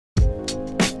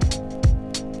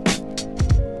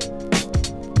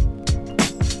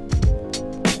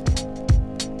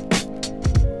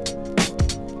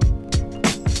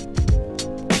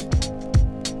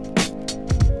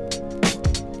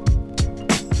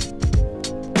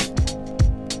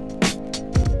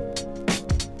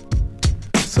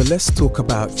let's talk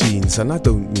about genes, and I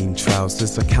don't mean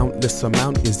trousers. A countless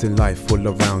amount is in life all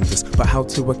around us, but how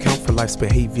to account for life's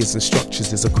behaviours and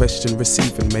structures is a question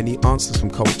receiving many answers from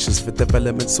cultures. The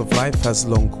developments of life has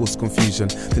long caused confusion.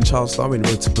 Then Charles Darwin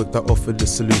wrote a book that offered a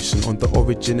solution on the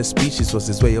origin of species, was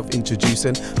his way of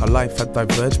introducing how life had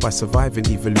diverged by surviving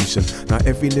evolution. Now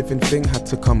every living thing had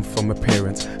to come from a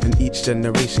parent, and each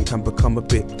generation can become a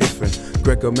bit different.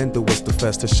 Gregor Mendel was the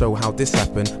first to show how this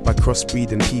happened by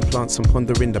crossbreeding pea plants and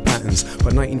pondering the patterns.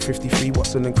 By 1953,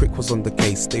 Watson and Crick was on the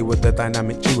case. They were the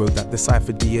dynamic duo that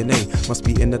deciphered DNA. Must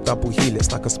be in a double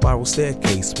helix like a spiral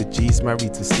staircase, with G's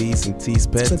married to C's and T's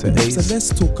paired to A's. So let's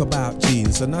talk about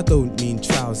genes, and I don't mean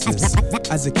trousers.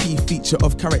 As a key feature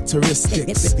of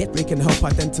characteristics, they can help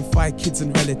identify kids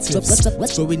and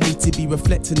relatives, so we need to be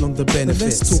reflecting on the benefits.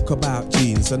 Let's talk about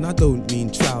genes, and I don't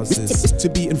mean trousers. To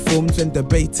be informed when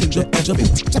debating the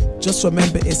ethics. Just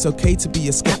remember it's okay to be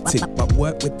a skeptic, but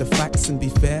work with the facts and be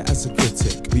fair as a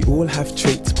critic. We all have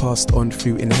traits passed on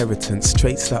through inheritance,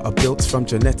 traits that are built from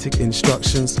genetic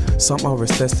instructions. Some are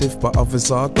recessive but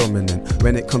others are dominant.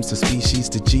 When it comes to species,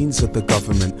 the genes are the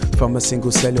government. From a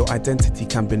single cell your identity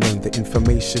can be known. The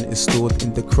information is stored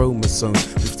in the chromosome,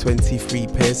 with 23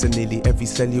 pairs in nearly every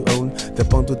cell you own. They're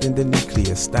bundled in the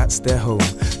nucleus, that's their home.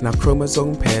 Now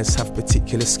chromosome pairs have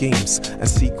particular schemes, and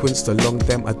sequenced along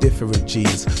them are different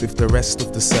genes. With the rest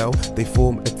of the cell, they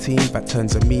form a team that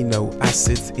turns amino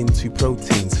acids into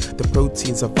proteins. The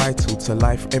proteins are vital to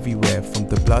life everywhere, from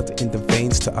the blood in the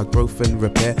veins to our growth and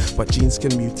repair. But genes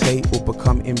can mutate or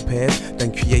become impaired,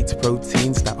 then create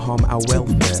proteins that harm our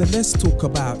welfare. So let's talk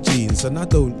about genes, and I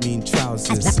don't mean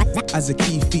trousers. As a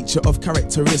key feature of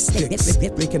characteristics,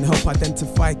 they can help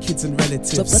identify kids and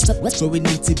relatives, so we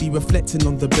need to be reflecting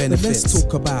on the benefits. Let's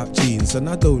talk about genes, and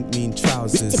I don't mean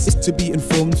trousers. To be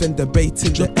informed when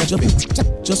debating the ethics.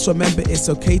 Just remember it's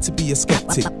okay to be a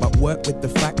skeptic, but work with the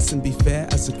facts and be fair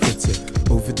as a critic.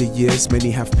 Over the years,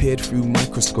 many have peered through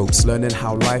microscopes, learning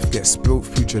how life gets built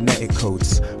through genetic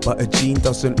codes. But a gene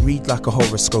doesn't read like a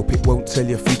horoscope. It won't tell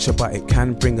your future, but it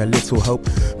can bring a little hope.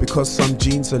 Because some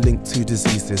genes are linked to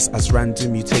diseases, as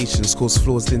random mutations cause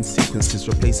flaws in sequences.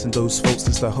 Replacing those faults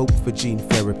is the hope for gene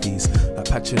therapies, like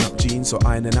patching up genes or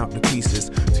ironing out the creases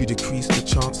to decrease the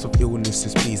chance of illness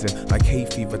is pleasing, like hay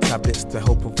fever tablets to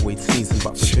help avoid sneezing.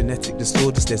 But for genetic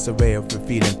disorders, there's a way of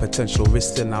revealing potential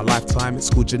risks in our lifetime. It's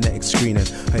called genetic screening.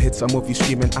 I heard some of you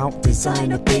screaming out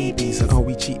designer babies. And are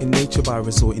we cheating nature by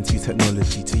resorting to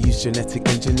technology? To use genetic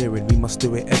engineering, we must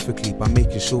do it ethically by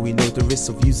making sure we know the risks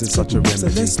of using such a remedy. So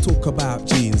let's talk about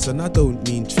genes, and I don't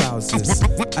mean trousers.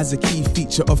 As a key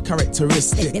feature of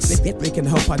characteristics, they can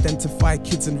help identify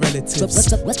kids and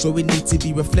relatives, so we need to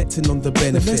be reflecting on the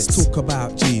benefits. Let's talk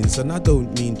about genes, and I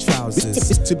don't mean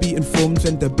trousers. To be informed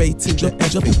when debating the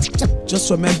ethics. Just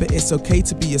remember it's okay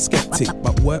to be a skeptic,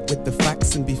 but work with the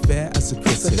facts and be fair as a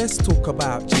critic. So let's talk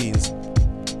about genes.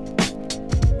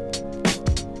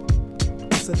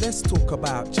 So let's talk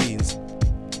about genes.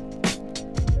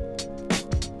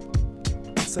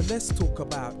 So let's talk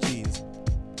about genes.